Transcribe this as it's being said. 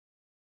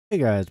Hey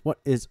guys, what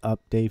is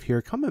up? Dave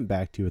here, coming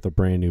back to you with a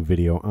brand new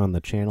video on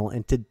the channel,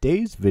 and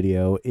today's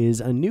video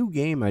is a new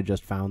game I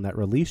just found that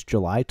released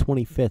July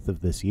 25th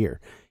of this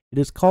year. It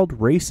is called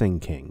Racing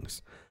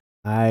Kings.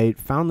 I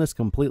found this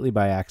completely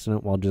by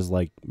accident while just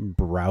like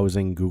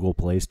browsing Google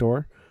Play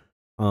Store.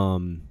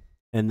 And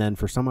then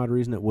for some odd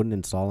reason it wouldn't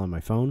install on my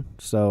phone,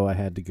 so I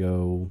had to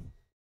go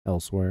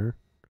elsewhere.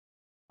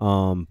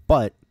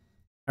 But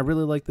I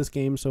really like this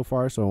game so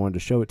far, so I wanted to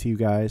show it to you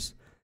guys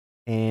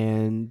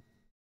and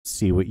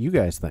see what you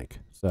guys think.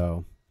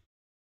 So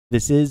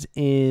this is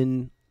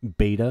in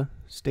beta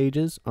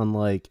stages,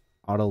 unlike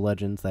Auto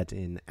Legends that's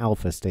in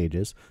alpha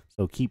stages.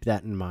 So keep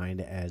that in mind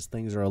as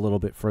things are a little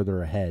bit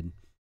further ahead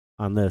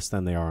on this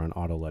than they are on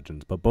Auto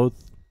Legends. But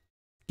both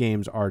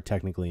games are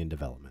technically in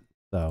development.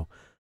 So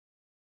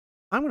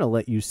I'm going to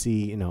let you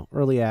see,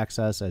 early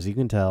access. As you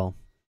can tell,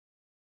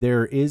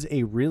 there is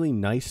a really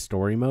nice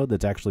story mode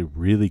that's actually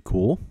really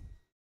cool.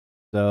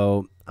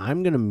 So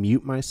I'm going to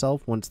mute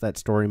myself once that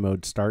story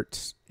mode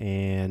starts,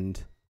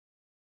 and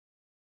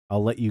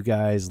I'll let you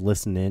guys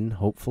listen in,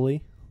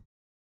 hopefully,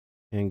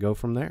 and go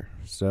from there.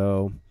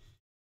 So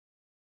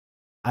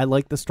I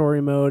like the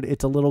story mode.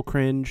 It's a little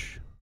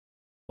cringe,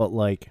 but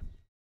like,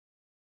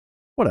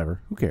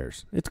 whatever. Who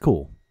cares? It's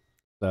cool.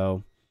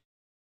 So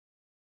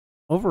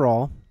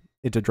overall,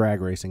 it's a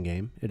drag racing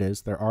game. It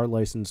is. There are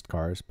licensed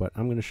cars, but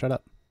I'm going to shut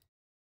up.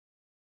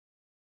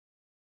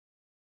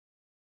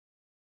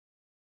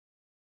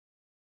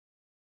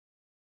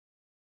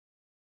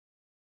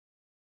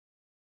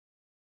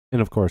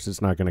 And of course,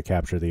 it's not going to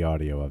capture the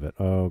audio of it.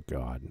 Oh,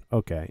 God.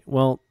 Okay.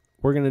 Well,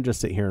 we're going to just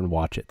sit here and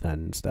watch it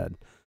then instead.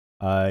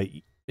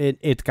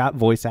 It's got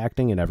voice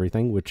acting and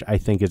everything, which I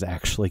think is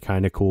actually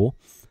kind of cool.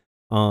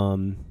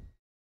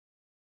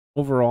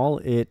 Overall,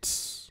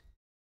 it's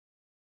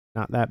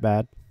not that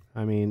bad.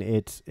 I mean,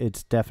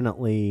 it's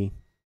definitely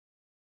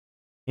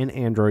an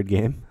Android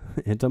game.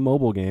 It's a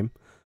mobile game.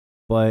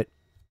 But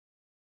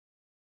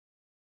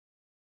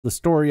the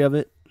story of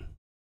it,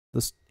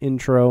 this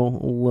intro,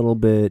 a little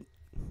bit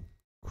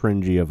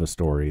cringy of a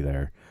story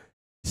there.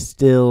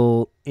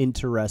 Still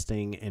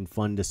interesting and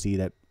fun to see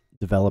that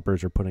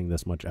developers are putting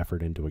this much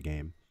effort into a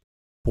game.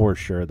 For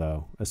sure,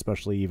 though,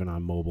 especially even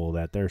on mobile,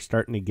 that they're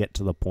starting to get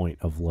to the point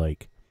of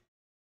like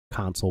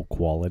console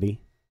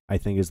quality, I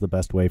think is the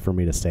best way for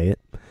me to say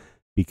it,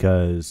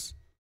 because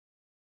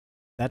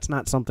that's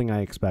not something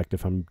I expect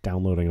if I'm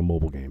downloading a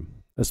mobile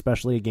game,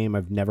 especially a game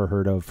I've never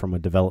heard of from a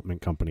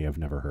development company I've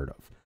never heard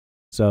of.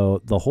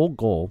 So the whole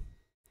goal,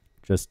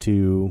 just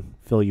to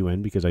fill you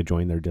in because I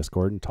joined their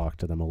Discord and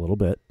talked to them a little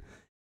bit,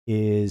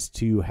 is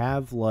to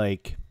have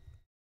like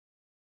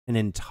an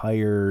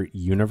entire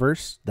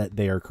universe that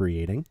they are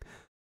creating.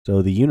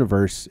 So the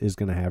universe is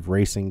going to have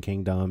Racing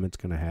Kingdom. It's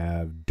going to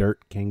have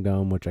Dirt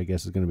Kingdom, which I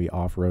guess is going to be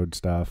off-road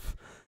stuff.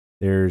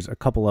 There's a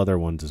couple other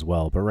ones as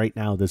well. But right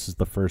now, this is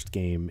the first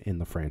game in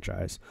the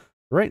franchise.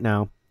 Right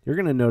now, you're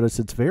going to notice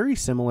it's very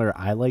similar,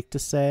 I like to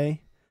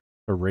say,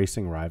 to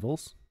Racing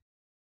Rivals,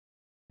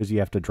 because you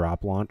have to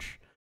drop launch.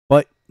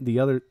 But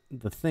the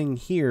thing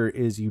here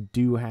is you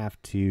do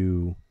have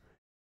to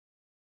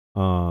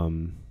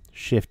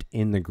shift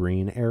in the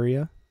green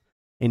area,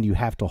 and you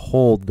have to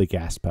hold the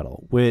gas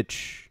pedal,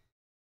 which,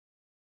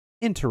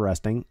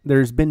 interesting.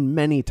 There's been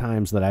many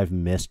times that I've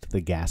missed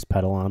the gas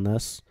pedal on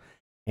this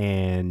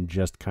and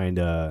just kind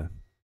of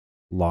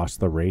lost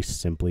the race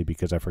simply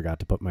because I forgot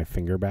to put my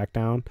finger back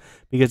down,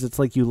 because it's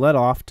like you let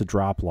off to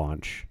drop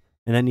launch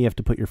and then you have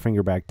to put your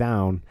finger back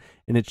down,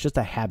 and it's just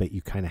a habit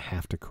you kind of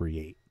have to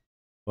create.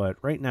 But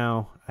right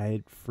now,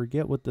 I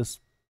forget what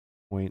this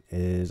point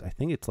is. I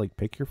think it's like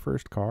pick your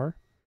first car.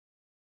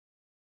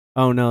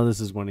 Oh no, this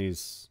is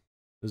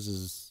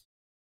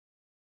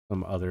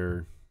some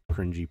other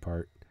cringy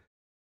part.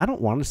 I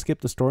don't want to skip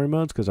the story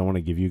modes because I want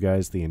to give you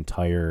guys the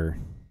entire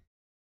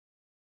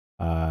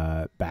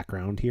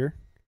background here.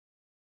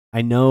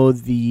 I know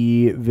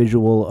the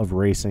visual of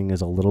racing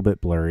is a little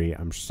bit blurry.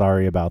 I'm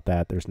sorry about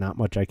that. There's not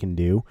much I can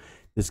do.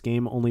 This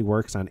game only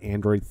works on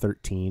Android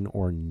 13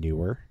 or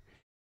newer.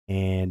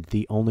 And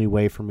the only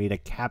way for me to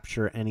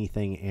capture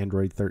anything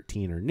Android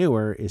 13 or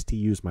newer is to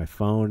use my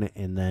phone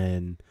and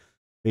then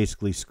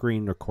basically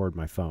screen record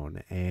my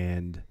phone.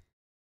 And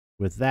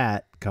with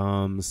that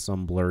comes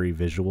some blurry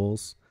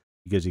visuals,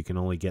 because you can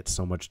only get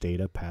so much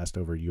data passed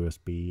over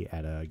USB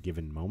at a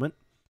given moment.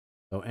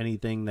 So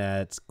anything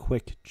that's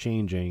quick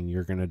changing,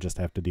 you're going to just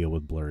have to deal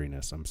with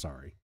blurriness. I'm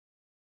sorry.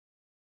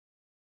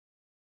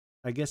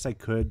 I guess I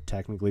could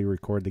technically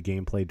record the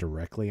gameplay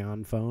directly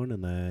on phone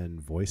and then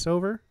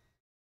voiceover.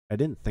 I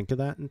didn't think of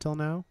that until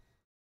now,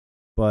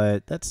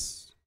 but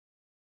that's,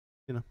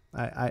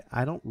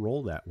 I don't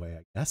roll that way,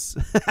 I guess.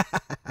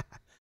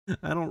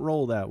 I don't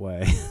roll that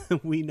way.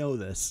 We know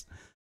this.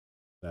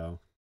 So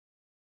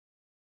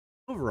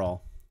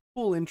overall,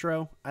 cool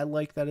intro. I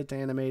like that it's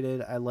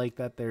animated. I like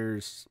that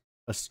there's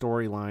a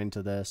storyline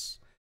to this.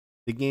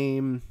 The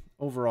game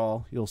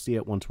overall, you'll see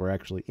it once we're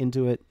actually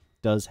into it,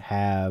 does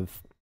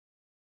have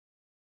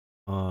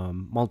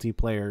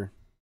multiplayer,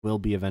 will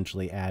be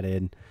eventually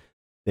added.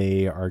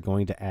 They are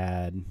going to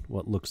add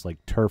what looks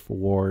like Turf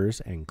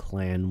Wars and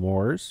Clan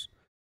Wars,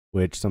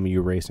 which some of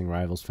you Racing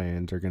Rivals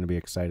fans are going to be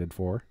excited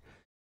for.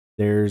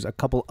 There's a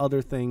couple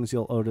other things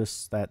you'll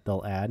notice that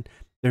they'll add.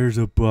 There's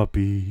a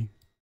puppy.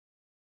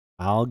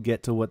 I'll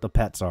get to what the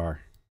pets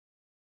are.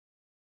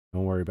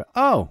 Don't worry about...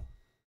 Oh!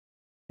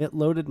 It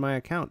loaded my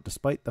account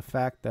despite the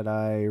fact that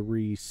I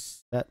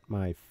reset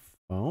my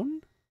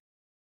phone?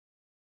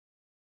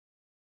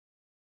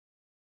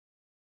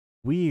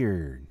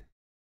 Weird.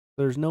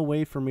 There's no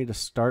way for me to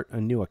start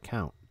a new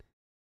account,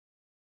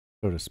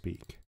 so to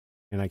speak.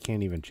 And I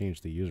can't even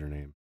change the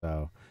username.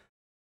 So,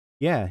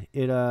 yeah,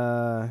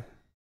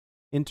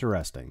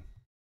 interesting.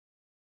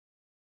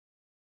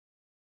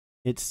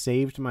 It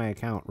saved my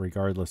account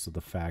regardless of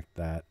the fact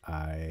that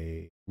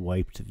I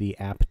wiped the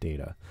app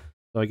data.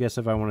 So I guess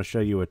if I want to show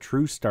you a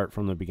true start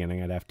from the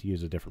beginning, I'd have to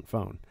use a different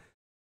phone.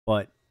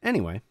 But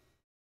anyway,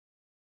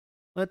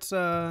 let's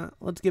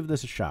give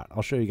this a shot.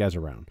 I'll show you guys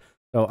around.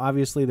 So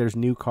obviously there's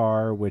new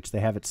car, which they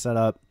have it set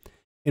up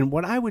in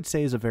what I would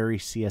say is a very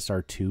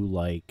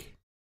CSR2-like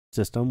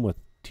system with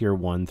tier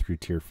 1 through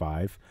tier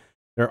 5.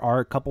 There are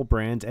a couple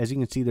brands. As you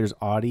can see, there's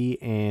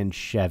Audi and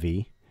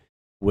Chevy,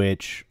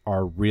 which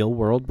are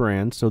real-world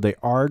brands, so they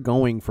are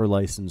going for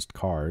licensed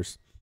cars.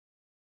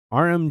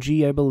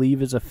 RMG, I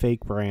believe, is a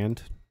fake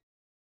brand,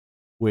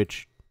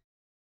 which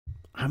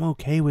I'm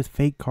okay with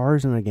fake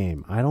cars in a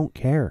game. I don't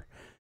care.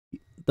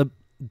 The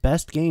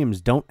best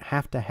games don't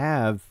have to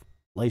have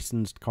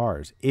licensed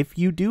cars. If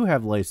you do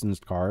have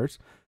licensed cars,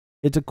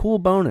 it's a cool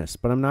bonus,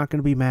 but I'm not going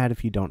to be mad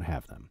if you don't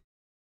have them.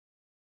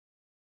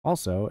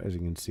 Also, as you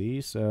can see,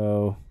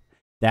 so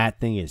that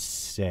thing is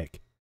sick.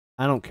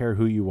 I don't care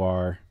who you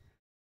are.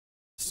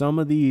 Some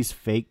of these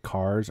fake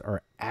cars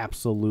are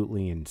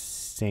absolutely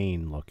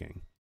insane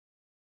looking.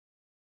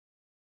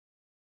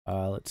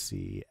 Let's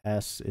see.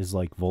 S is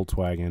like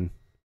Volkswagen.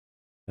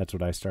 That's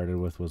what I started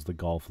with, was the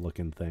Golf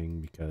looking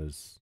thing,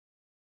 because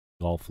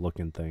Golf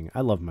looking thing. I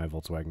love my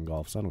Volkswagen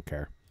Golfs. I don't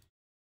care.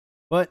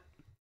 But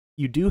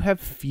you do have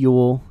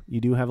fuel.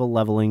 You do have a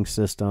leveling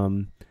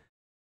system.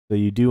 So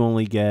you do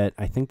only get,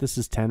 I think this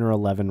is 10 or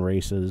 11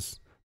 races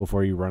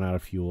before you run out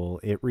of fuel.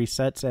 It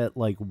resets at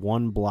like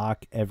 1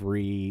 block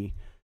every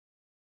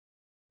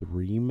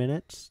 3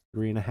 minutes,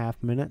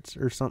 3.5 minutes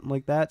or something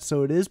like that.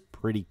 So it is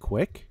pretty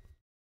quick.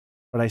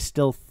 But I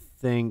still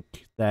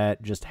think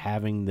that just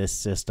having this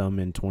system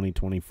in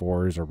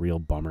 2024 is a real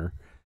bummer.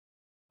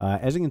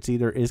 As you can see,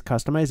 there is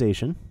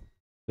customization.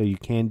 So you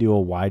can do a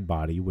wide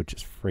body, which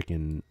is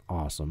freaking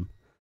awesome.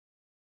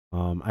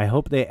 I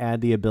hope they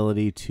add the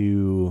ability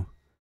to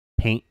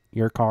paint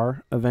your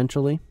car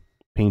eventually.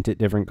 Paint it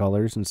different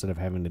colors instead of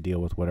having to deal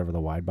with whatever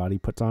the wide body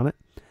puts on it.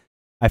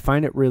 I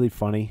find it really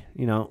funny.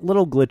 You know,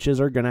 little glitches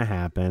are going to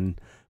happen,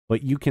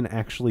 but you can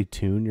actually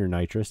tune your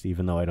nitrous,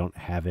 even though I don't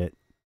have it,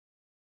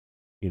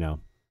 you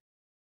know,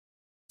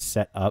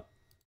 set up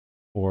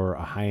or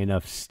a high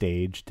enough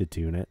stage to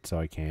tune it, so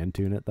I can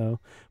tune it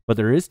though. But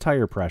there is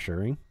tire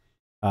pressuring,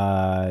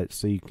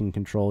 so you can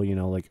control, you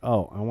know, like,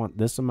 oh, I want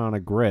this amount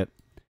of grip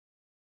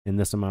and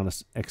this amount of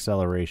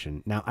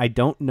acceleration. Now, I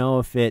don't know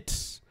if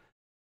it's,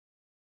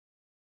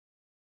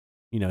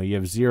 you know, you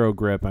have 0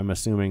 grip. I'm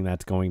assuming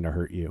that's going to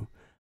hurt you.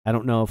 I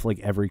don't know if like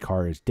every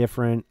car is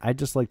different. I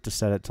just like to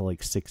set it to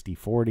like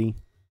 60-40.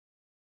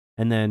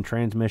 And then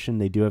transmission,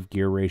 they do have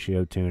gear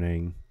ratio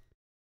tuning,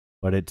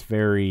 but it's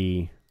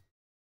very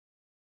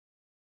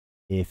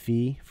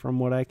iffy from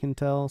what I can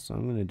tell. So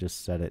I'm going to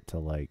just set it to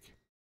like,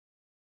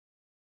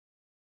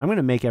 I'm going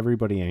to make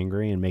everybody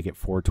angry and make it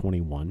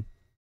 421.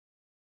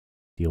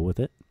 Deal with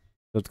it.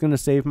 So it's going to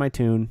save my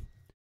tune.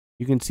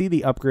 You can see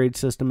the upgrade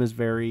system is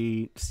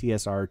very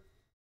CSR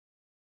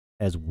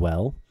as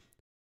well,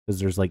 because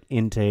there's like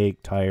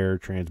intake, tire,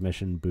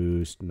 transmission,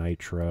 boost,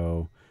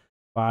 nitro,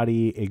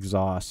 body,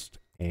 exhaust,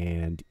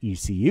 and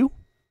ECU.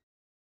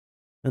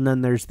 And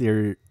then there's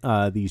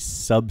these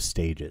sub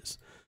stages.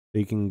 So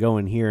you can go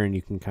in here and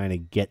you can kind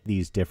of get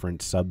these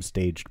different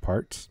sub-staged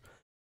parts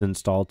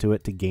installed to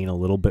it to gain a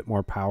little bit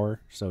more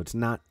power. So it's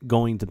not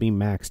going to be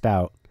maxed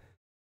out,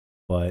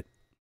 but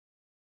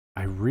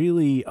I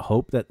really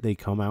hope that they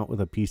come out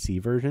with a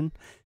PC version.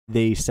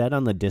 They said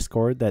on the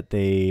Discord that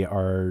they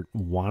are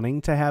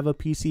wanting to have a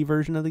PC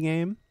version of the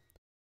game.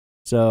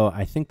 So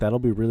I think that'll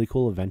be really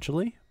cool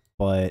eventually.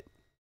 But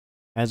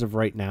as of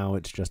right now,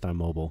 it's just on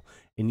mobile.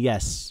 And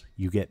yes,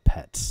 you get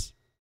pets.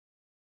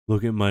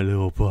 Look at my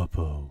little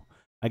puppo.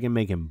 I can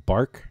make him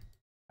bark.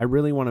 I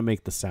really want to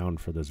make the sound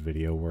for this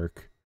video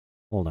work.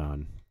 Hold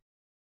on.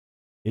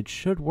 It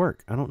should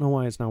work. I don't know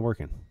why it's not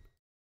working.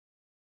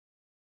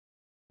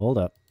 Hold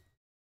up.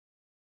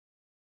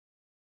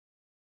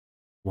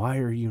 Why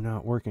are you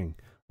not working?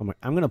 I'm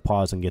going to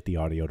pause and get the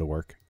audio to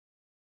work.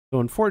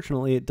 So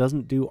unfortunately, it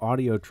doesn't do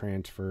audio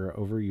transfer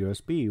over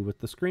USB with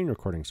the screen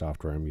recording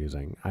software I'm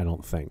using, I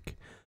don't think.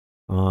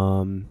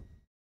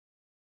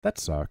 That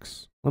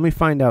sucks. Let me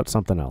find out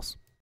something else.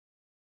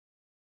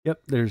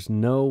 Yep, there's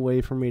no way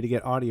for me to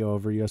get audio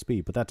over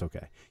USB, but that's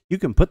okay. You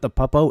can put the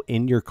puppo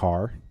in your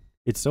car.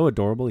 It's so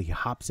adorable. He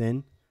hops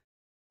in,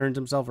 turns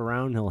himself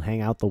around, he'll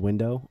hang out the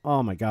window.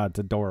 Oh my god, it's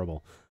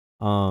adorable.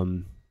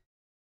 So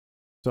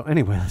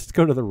anyway, let's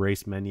go to the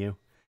race menu.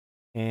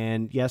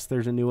 And yes,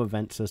 there's a new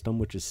event system,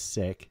 which is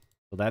sick.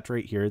 So that's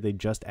right here. They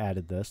just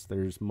added this.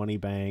 There's Money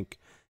Bank,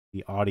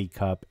 the Audi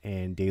Cup,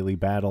 and Daily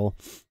Battle.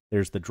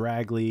 There's the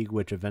Drag League,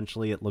 which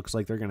eventually it looks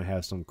like they're going to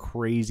have some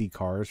crazy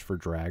cars for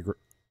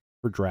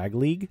Drag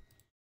League.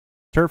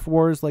 Turf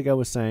Wars, like I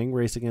was saying,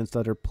 race against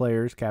other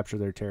players, capture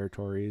their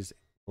territories,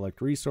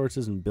 collect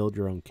resources, and build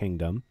your own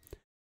kingdom.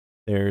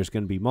 There's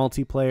going to be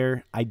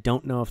multiplayer. I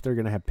don't know if they're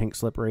going to have pink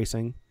slip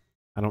racing.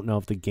 I don't know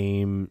if the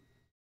game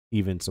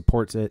even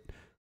supports it.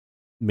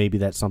 Maybe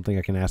that's something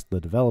I can ask the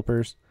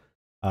developers.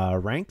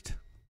 Ranked,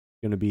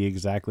 going to be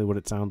exactly what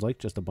it sounds like,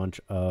 just a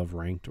bunch of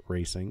ranked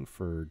racing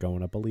for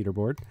going up a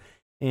leaderboard.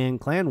 And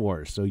Clan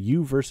Wars, so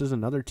you versus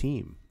another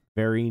team.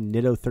 Very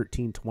Nitto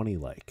 1320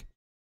 like.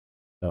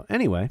 So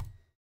anyway,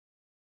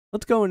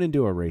 let's go in and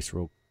do a race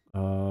real.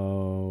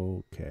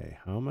 Okay,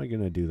 how am I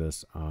going to do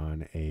this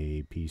on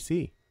a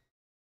PC?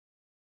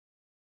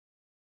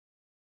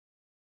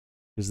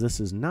 Because this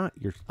is not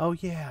your... Oh,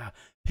 yeah.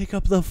 Pick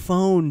up the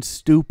phone,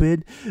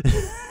 stupid.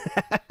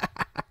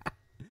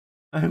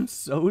 I'm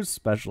so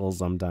special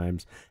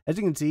sometimes. As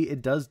you can see,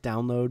 it does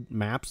download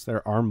maps.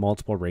 There are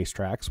multiple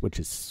racetracks, which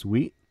is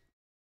sweet.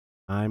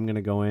 I'm going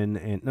to go in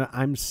and...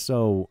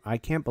 I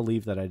can't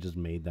believe that I just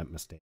made that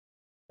mistake.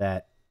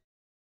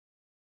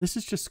 This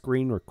is just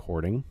screen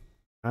recording.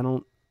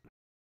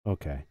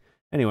 Okay.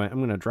 Anyway, I'm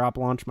going to drop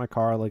launch my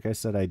car like I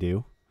said I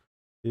do.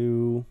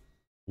 2,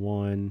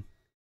 1...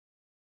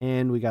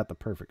 And we got the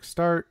perfect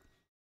start.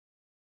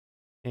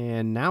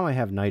 And now I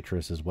have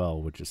nitrous as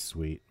well, which is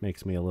sweet.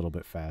 Makes me a little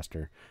bit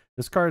faster.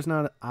 This car is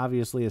not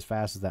obviously as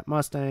fast as that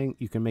Mustang.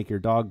 You can make your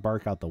dog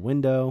bark out the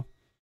window.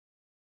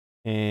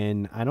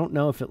 And I don't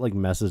know if it like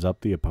messes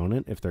up the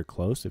opponent if they're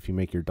close. If you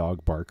make your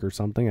dog bark or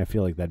something, I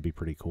feel like that'd be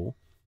pretty cool.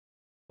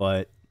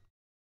 But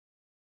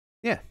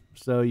yeah,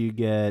 so you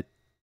get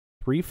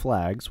 3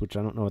 flags, which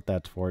I don't know what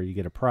that's for. You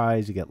get a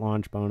prize, you get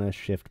launch bonus,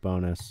 shift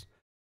bonus.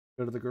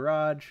 Go to the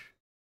garage.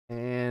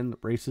 And the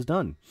race is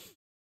done.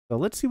 So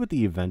let's see what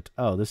the event...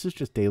 Oh, this is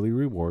just daily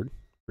reward.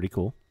 Pretty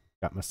cool.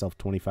 Got myself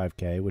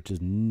 25k, which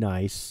is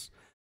nice.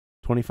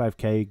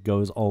 25k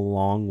goes a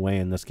long way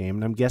in this game.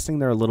 And I'm guessing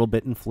they're a little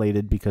bit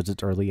inflated because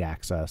it's early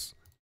access.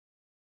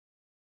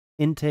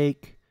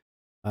 Intake.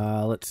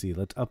 Let's see.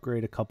 Let's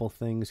upgrade a couple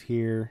things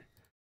here.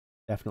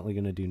 Definitely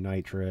going to do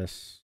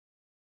nitrous.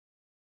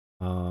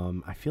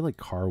 I feel like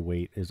car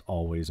weight is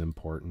always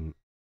important.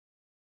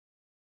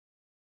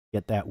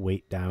 Get that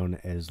weight down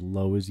as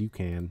low as you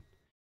can.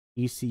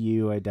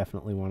 ECU, I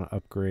definitely want to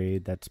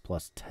upgrade. That's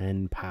plus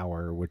 10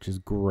 power, which is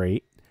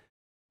great.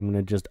 I'm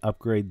going to just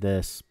upgrade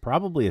this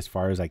probably as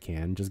far as I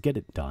can. Just get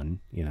it done,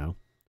 you know.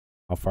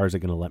 How far is it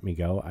going to let me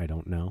go? I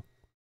don't know.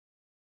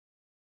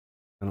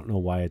 I don't know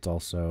why it's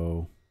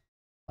also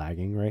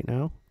lagging right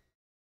now.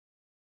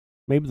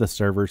 Maybe the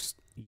servers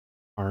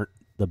aren't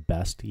the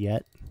best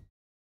yet.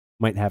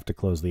 Might have to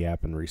close the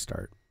app and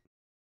restart.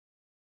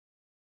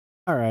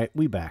 All right,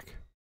 we back.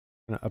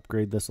 I'm gonna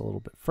upgrade this a little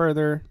bit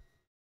further.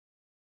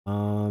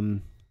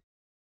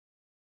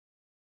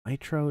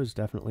 Nitro is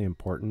definitely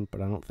important,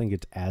 but I don't think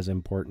it's as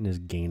important as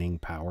gaining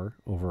power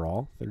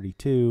overall.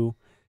 32,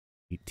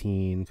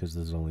 18, because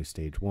this is only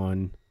stage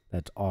 1.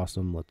 That's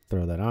awesome. Let's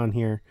throw that on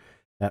here.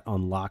 That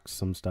unlocks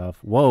some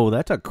stuff. Whoa,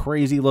 that's a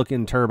crazy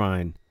looking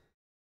turbine.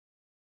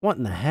 What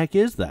in the heck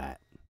is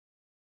that?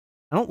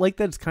 I don't like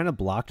that it's kind of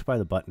blocked by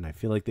the button. I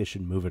feel like they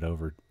should move it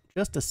over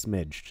just a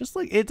smidge. Just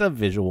like it's a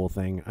visual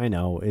thing. I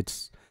know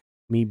it's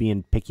me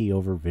being picky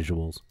over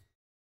visuals.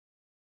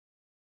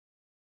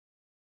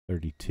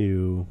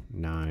 32,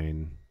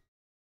 9.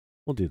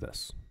 We'll do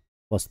this.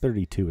 Plus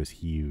 32 is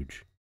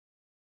huge.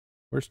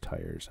 Where's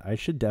tires? I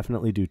should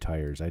definitely do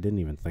tires. I didn't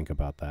even think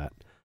about that.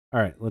 All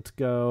right, let's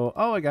go.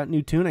 Oh, I got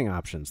new tuning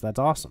options. That's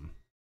awesome.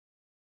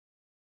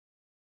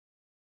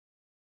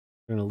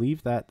 I'm going to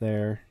leave that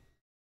there.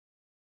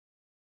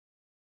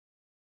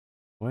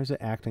 Why is it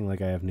acting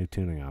like I have new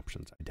tuning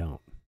options? I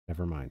don't.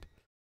 Never mind.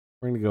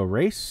 We're going to go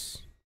race.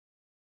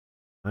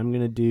 I'm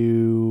going to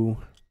do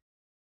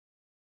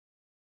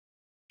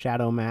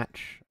shadow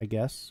match, I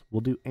guess. We'll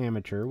do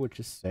amateur,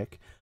 which is sick.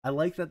 I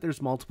like that there's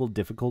multiple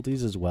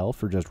difficulties as well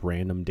for just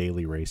random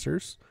daily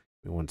racers.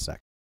 Give me 1 sec.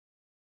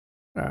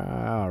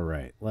 All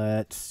right,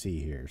 let's see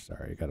here.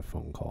 Sorry, I got a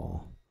phone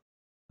call.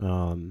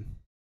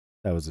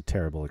 That was a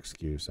terrible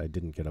excuse. I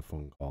didn't get a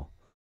phone call.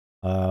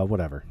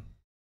 Whatever.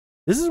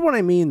 This is what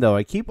I mean, though.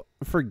 I keep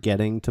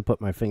forgetting to put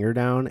my finger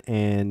down,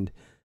 and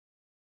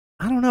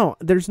I don't know.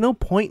 There's no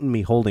point in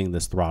me holding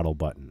this throttle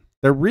button.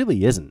 There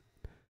really isn't.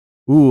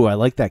 Ooh, I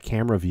like that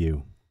camera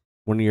view.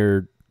 When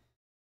you're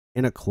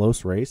in a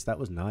close race, that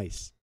was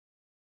nice.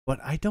 But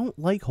I don't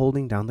like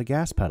holding down the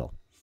gas pedal.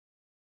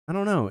 I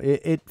don't know.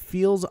 It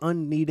feels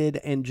unneeded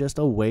and just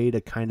a way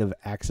to kind of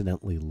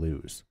accidentally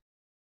lose.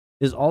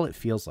 Is all it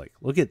feels like.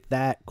 Look at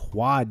that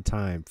quad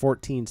time,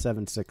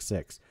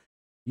 14.766.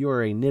 You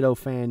are a Nitto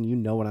fan, you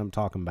know what I'm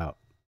talking about.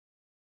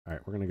 All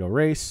right, we're going to go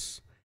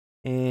race.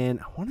 And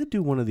I want to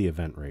do one of the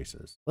event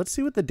races. Let's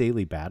see what the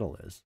daily battle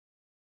is.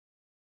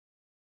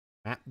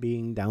 Map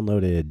being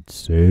downloaded.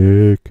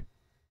 Sick.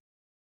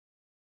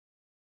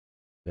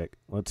 Sick.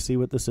 Let's see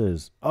what this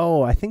is.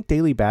 Oh, I think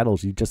daily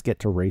battles, you just get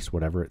to race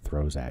whatever it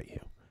throws at you.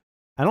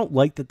 I don't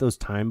like that those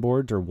time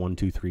boards are 1,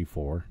 2, 3,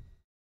 4.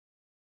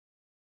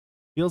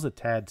 Feels a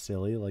tad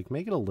silly. Like,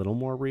 make it a little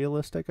more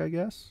realistic, I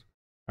guess.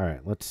 All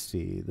right, let's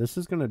see. This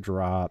is going to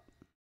drop.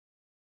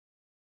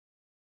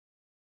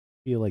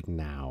 Feel like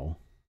now.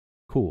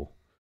 Cool.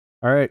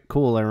 All right,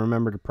 cool. I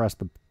remember to press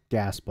the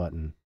gas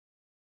button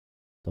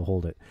to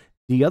hold it.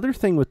 The other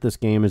thing with this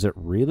game is it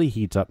really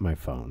heats up my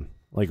phone,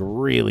 like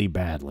really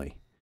badly.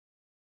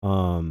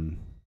 The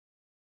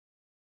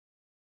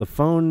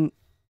phone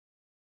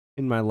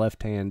in my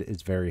left hand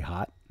is very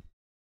hot.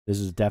 This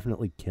is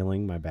definitely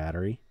killing my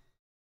battery.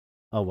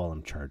 Oh, well,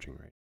 I'm charging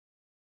right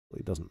now.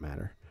 It doesn't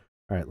matter.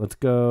 All right, let's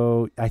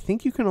go. I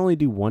think you can only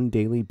do one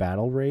daily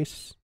battle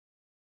race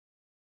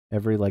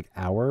every like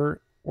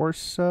hour or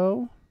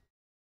so.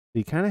 So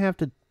you kind of have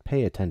to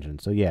pay attention.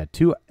 So yeah,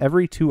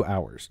 every 2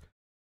 hours.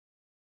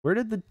 Where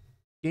did the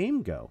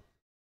game go?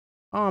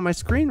 Oh, my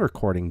screen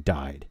recording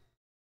died.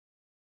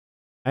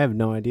 I have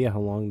no idea how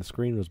long the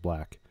screen was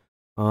black.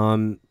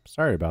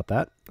 Sorry about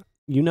that.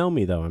 You know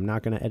me though. I'm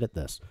not going to edit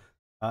this.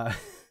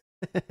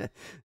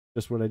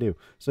 Just what I do.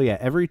 So yeah,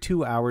 every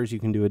 2 hours you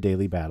can do a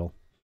daily battle.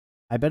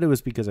 I bet it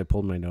was because I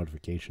pulled my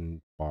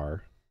notification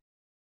bar.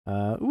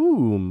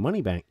 Ooh,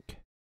 Money Bank.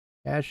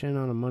 Cash in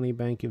on a Money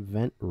Bank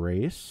event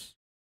race.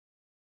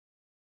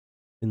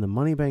 In the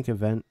Money Bank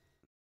event.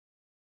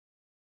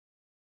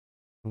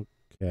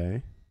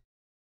 Okay.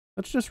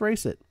 Let's just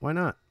race it. Why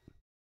not?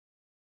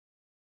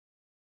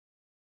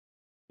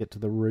 Get to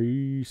the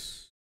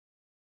race.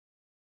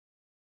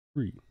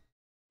 3,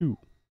 2,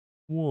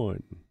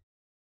 1.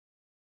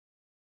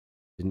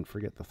 Didn't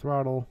forget the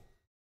throttle.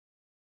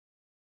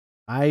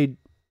 I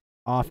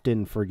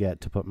often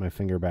forget to put my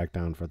finger back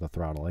down for the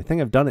throttle. I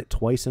think I've done it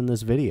twice in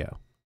this video,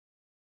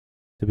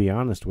 to be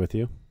honest with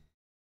you.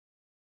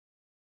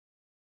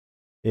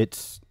 I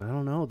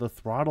don't know, the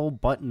throttle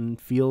button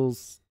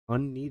feels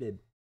unneeded.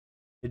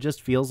 It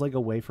just feels like a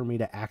way for me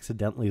to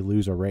accidentally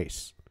lose a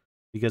race.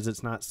 Because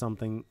it's not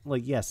something,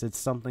 like, yes, it's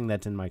something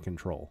that's in my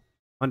control.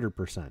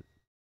 100%.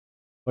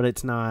 But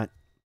it's not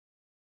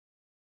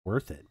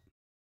worth it.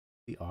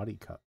 The Audi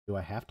Cup. Do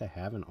I have to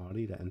have an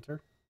Audi to enter?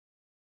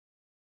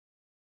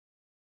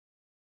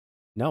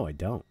 No, I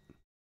don't. I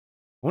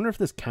wonder if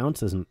this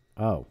counts as an...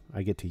 Oh,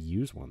 I get to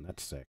use one.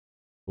 That's sick.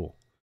 Cool.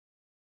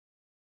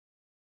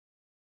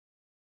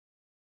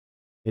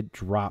 It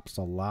drops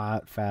a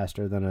lot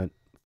faster than it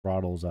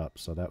throttles up,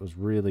 so that was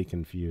really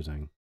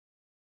confusing.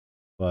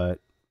 But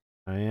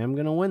I am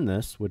going to win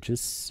this, which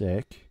is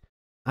sick.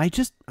 I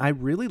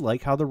really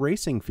like how the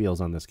racing feels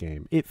on this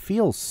game. It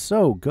feels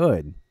so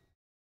good.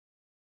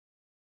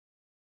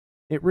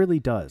 It really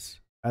does.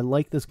 I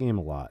like this game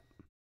a lot.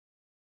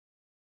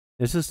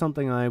 This is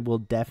something I will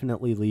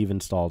definitely leave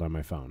installed on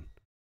my phone.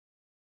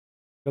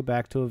 Go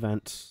back to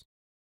events.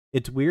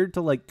 It's weird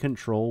to like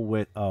control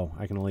with, oh,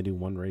 I can only do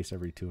one race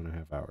every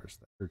 2.5 hours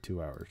or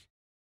 2 hours.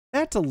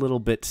 That's a little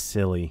bit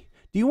silly.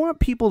 Do you want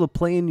people to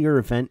play in your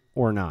event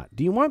or not?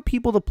 Do you want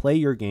people to play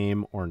your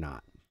game or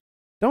not?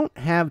 Don't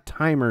have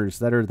timers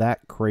that are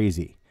that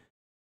crazy.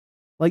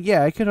 Like,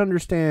 yeah, I could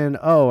understand,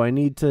 oh, I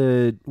need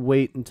to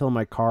wait until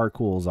my car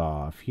cools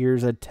off.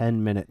 Here's a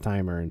 10-minute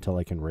timer until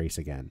I can race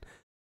again.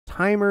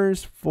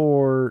 Timers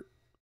for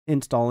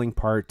installing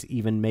parts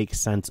even make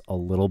sense a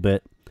little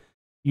bit.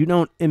 You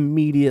don't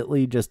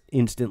immediately just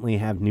instantly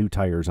have new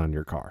tires on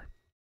your car.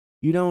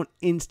 You don't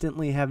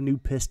instantly have new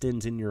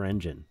pistons in your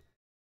engine.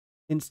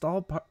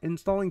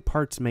 Installing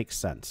parts makes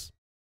sense.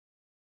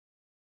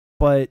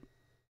 But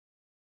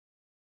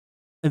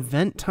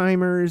event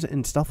timers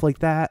and stuff like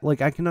that,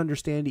 like I can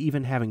understand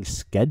even having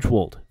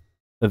scheduled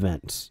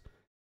events.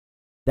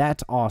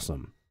 That's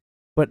awesome.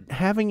 But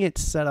having it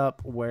set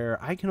up where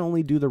I can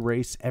only do the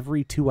race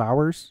every 2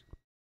 hours,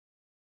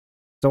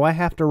 so I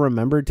have to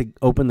remember to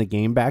open the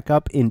game back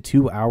up in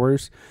 2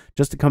 hours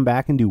just to come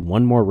back and do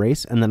one more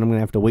race, and then I'm going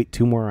to have to wait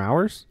 2 more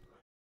hours?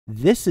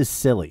 This is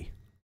silly.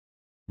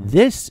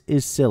 This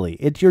is silly.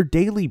 It's your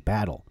daily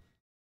battle.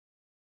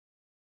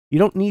 You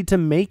don't need to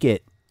make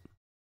it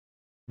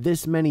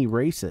this many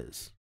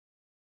races.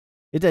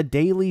 It's a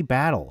daily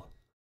battle.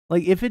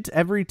 Like, if it's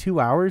every 2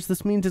 hours,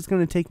 this means it's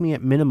going to take me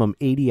at minimum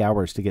 80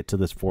 hours to get to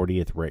this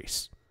 40th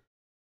race.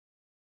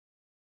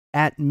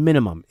 At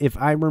minimum, if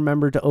I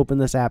remember to open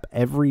this app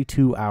every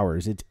 2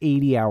 hours, it's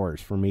 80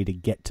 hours for me to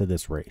get to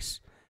this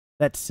race.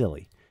 That's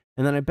silly.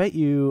 And then I bet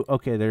you,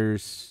 okay,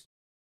 there's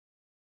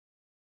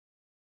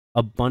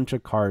a bunch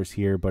of cars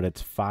here, but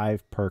it's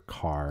 5 per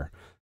car.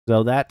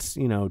 So that's,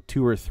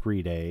 2 or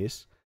 3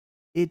 days.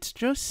 It's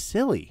just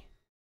silly.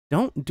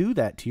 Don't do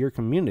that to your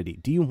community.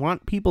 Do you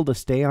want people to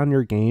stay on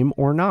your game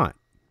or not?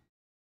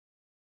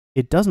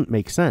 It doesn't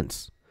make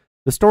sense.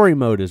 The story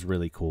mode is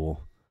really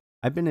cool.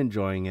 I've been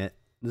enjoying it.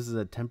 This is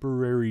a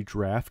temporary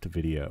draft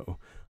video.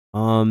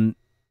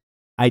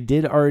 I I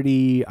did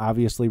already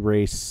obviously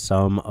race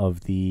some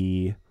of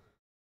the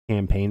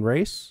campaign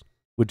race,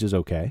 which is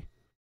okay.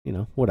 You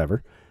know,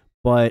 whatever.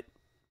 But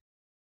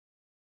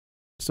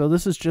so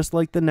this is just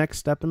like the next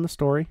step in the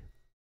story.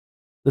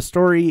 The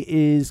story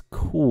is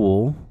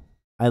cool.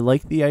 I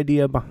like the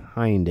idea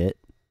behind it.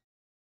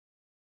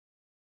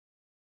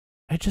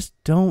 I just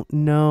don't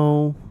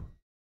know.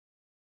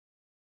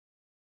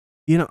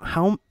 You know,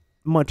 how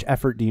much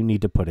effort do you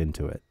need to put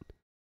into it?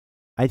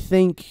 I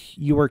think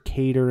you are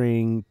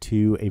catering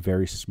to a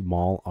very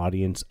small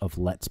audience of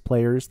Let's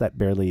Players that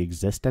barely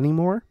exist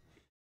anymore,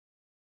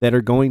 that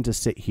are going to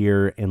sit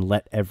here and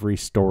let every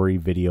story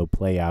video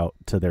play out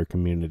to their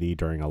community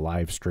during a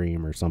live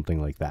stream or something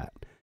like that.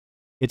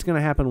 It's going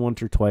to happen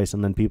once or twice,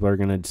 and then people are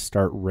going to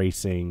start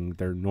racing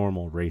their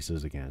normal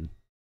races again.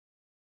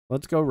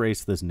 Let's go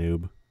race this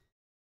noob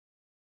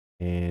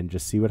and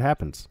just see what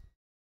happens.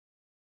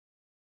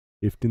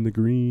 Shift in the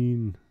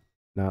green.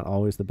 Not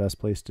always the best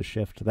place to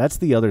shift. That's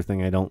the other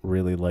thing I don't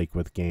really like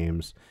with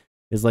games,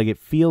 is like it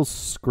feels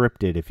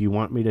scripted if you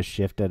want me to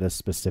shift at a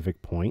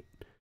specific point.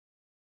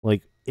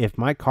 Like if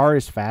my car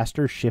is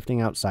faster shifting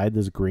outside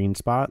this green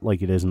spot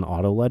like it is in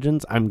Auto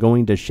Legends, I'm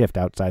going to shift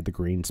outside the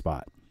green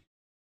spot.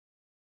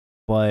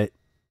 But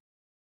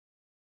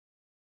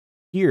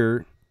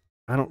here,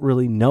 I don't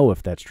really know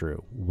if that's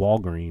true.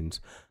 Walgreens,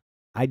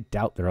 I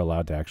doubt they're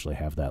allowed to actually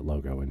have that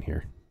logo in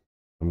here.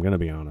 I'm going to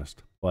be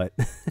honest. But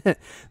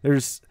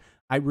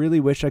I really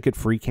wish I could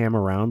free cam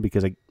around,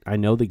 because I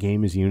know the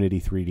game is Unity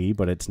 3D,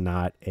 but it's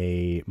not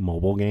a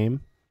mobile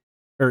game.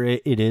 Or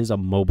it is a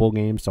mobile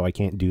game, so I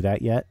can't do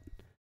that yet.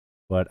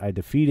 But I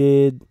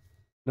defeated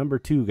number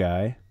 2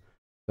 guy.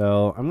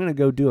 So I'm going to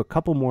go do a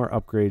couple more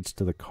upgrades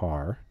to the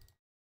car.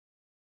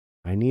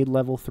 I need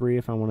level 3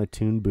 if I want to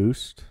tune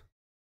boost.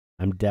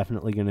 I'm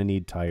definitely going to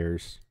need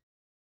tires.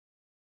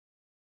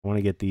 I want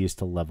to get these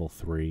to level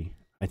 3.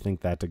 I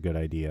think that's a good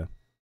idea.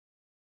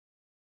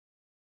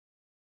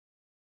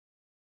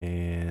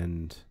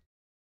 And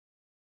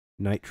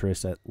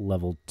nitrous at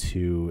level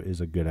 2 is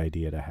a good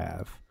idea to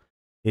have.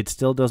 It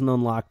still doesn't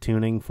unlock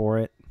tuning for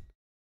it,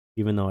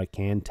 even though I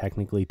can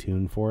technically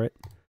tune for it.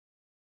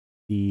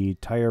 The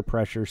tire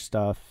pressure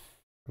stuff,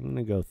 I'm going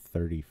to go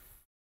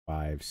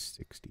 35,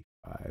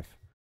 65.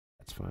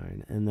 That's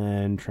fine. And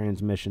then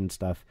transmission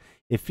stuff.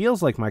 It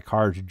feels like my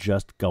car's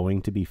just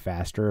going to be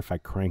faster if I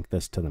crank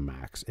this to the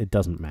max. It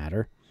doesn't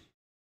matter.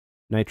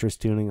 Nitrous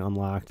tuning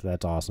unlocked.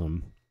 That's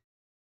awesome.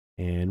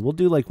 And we'll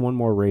do like one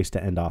more race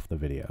to end off the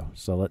video.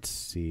 So let's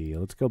see.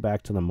 Let's go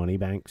back to the money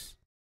banks.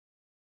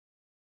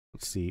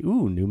 Let's see.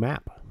 Ooh, new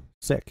map.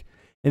 Sick.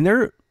 And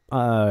their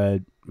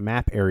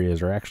map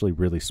areas are actually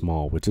really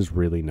small, which is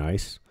really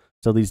nice.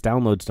 So these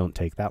downloads don't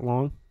take that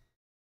long,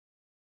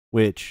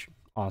 which,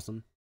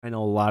 awesome. I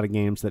know a lot of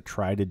games that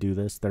try to do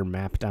this. Their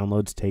map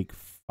downloads take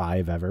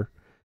 5 ever.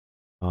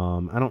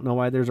 I don't know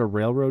why there's a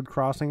railroad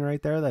crossing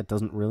right there. That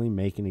doesn't really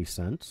make any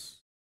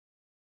sense.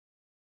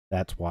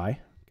 That's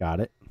why.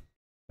 Got it.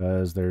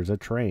 Because there's a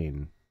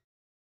train.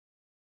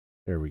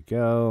 There we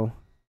go.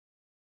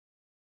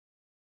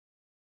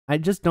 I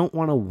just don't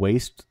want to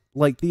waste...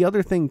 Like, the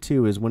other thing,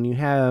 too, is when you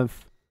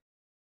have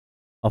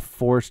a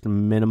forced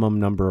minimum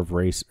number of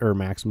race or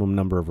maximum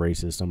number of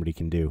races somebody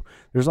can do,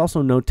 there's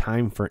also no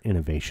time for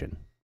innovation.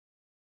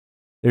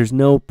 There's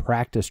no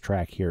practice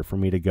track here for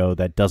me to go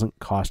that doesn't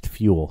cost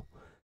fuel.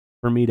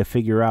 For me to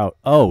figure out,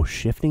 oh,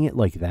 shifting it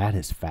like that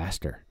is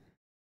faster.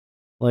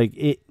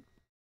 Like,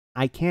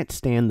 I can't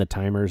stand the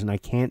timers, and I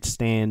can't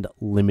stand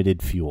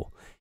limited fuel.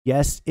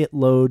 Yes, it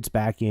loads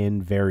back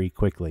in very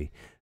quickly,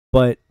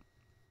 but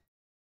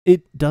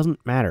it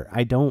doesn't matter.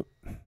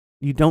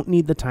 You don't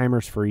need the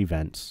timers for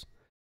events.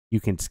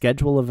 You can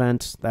schedule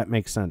events, that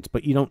makes sense,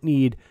 but you don't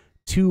need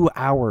 2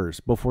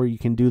 hours before you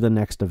can do the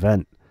next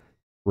event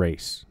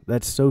race.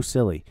 That's so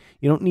silly.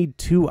 You don't need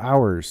 2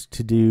 hours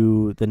to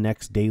do the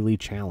next daily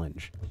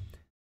challenge.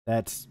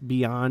 That's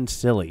beyond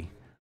silly.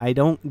 I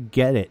don't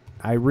get it.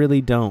 I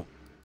really don't.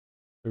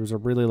 There was a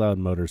really loud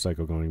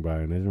motorcycle going by,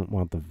 and I didn't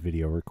want the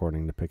video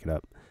recording to pick it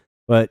up.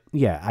 But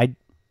yeah,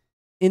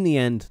 in the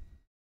end,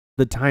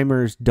 the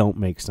timers don't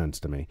make sense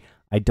to me.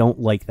 I don't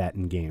like that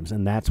in games,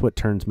 and that's what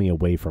turns me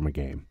away from a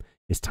game.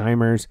 Is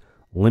timers,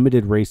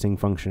 limited racing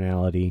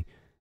functionality,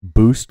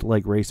 boost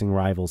like Racing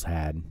Rivals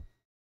had,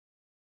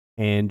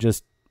 and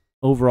just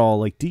overall,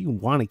 like, do you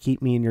want to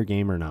keep me in your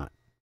game or not?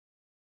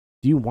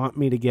 Do you want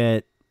me to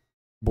get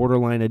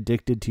borderline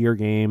addicted to your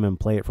game and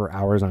play it for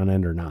hours on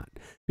end or not?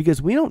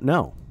 Because we don't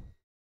know.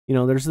 You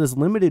know, there's this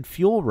limited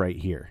fuel right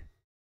here.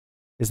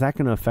 Is that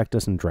going to affect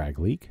us in Drag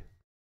League?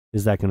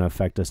 Is that going to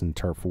affect us in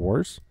Turf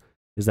Wars?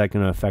 Is that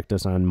going to affect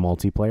us on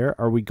multiplayer?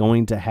 Are we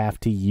going to have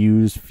to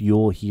use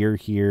fuel here,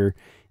 here,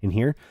 and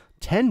here?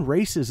 10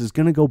 races is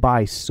going to go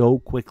by so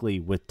quickly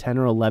with 10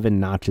 or 11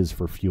 notches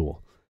for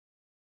fuel.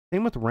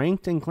 Same with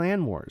ranked and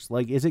clan wars.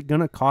 Like, is it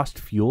going to cost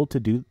fuel to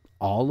do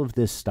all of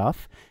this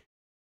stuff?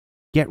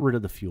 Get rid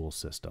of the fuel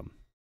system.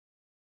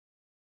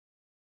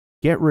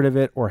 Get rid of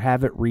it or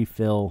have it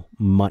refill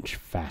much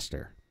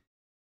faster.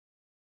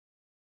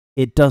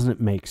 It doesn't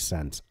make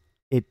sense.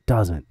 It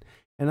doesn't.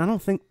 And I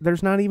don't think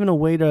there's not even a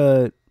way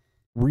to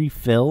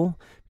refill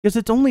because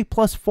it's only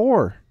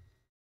 +4.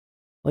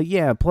 Like,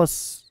 yeah,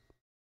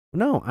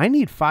 no, I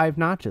need 5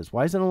 notches.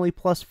 Why is it only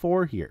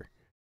 +4 here?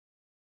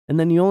 And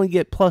then you only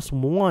get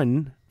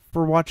 +1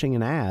 for watching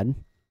an ad.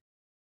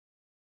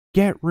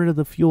 Get rid of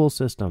the fuel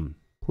system,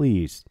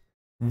 please.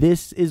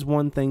 This is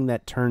one thing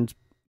that turns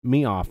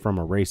me off from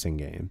a racing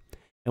game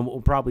and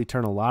will probably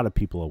turn a lot of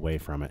people away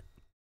from it.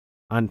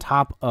 On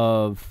top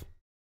of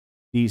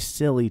these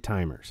silly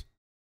timers.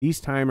 These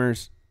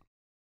timers,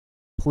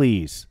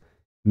 please,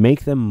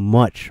 make them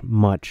much,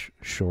 much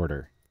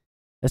shorter.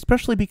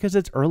 Especially because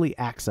it's early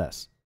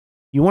access.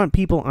 You want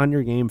people on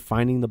your game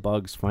finding the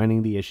bugs,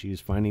 finding the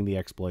issues, finding the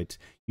exploits.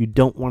 You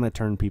don't want to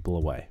turn people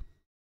away.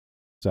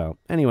 So,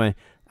 anyway,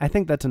 I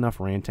think that's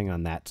enough ranting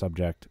on that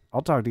subject.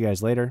 I'll talk to you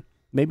guys later.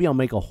 Maybe I'll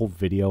make a whole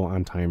video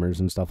on timers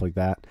and stuff like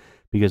that,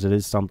 because it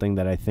is something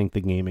that I think the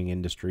gaming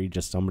industry,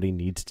 just somebody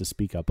needs to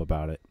speak up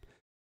about it.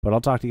 But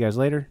I'll talk to you guys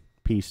later.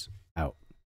 Peace.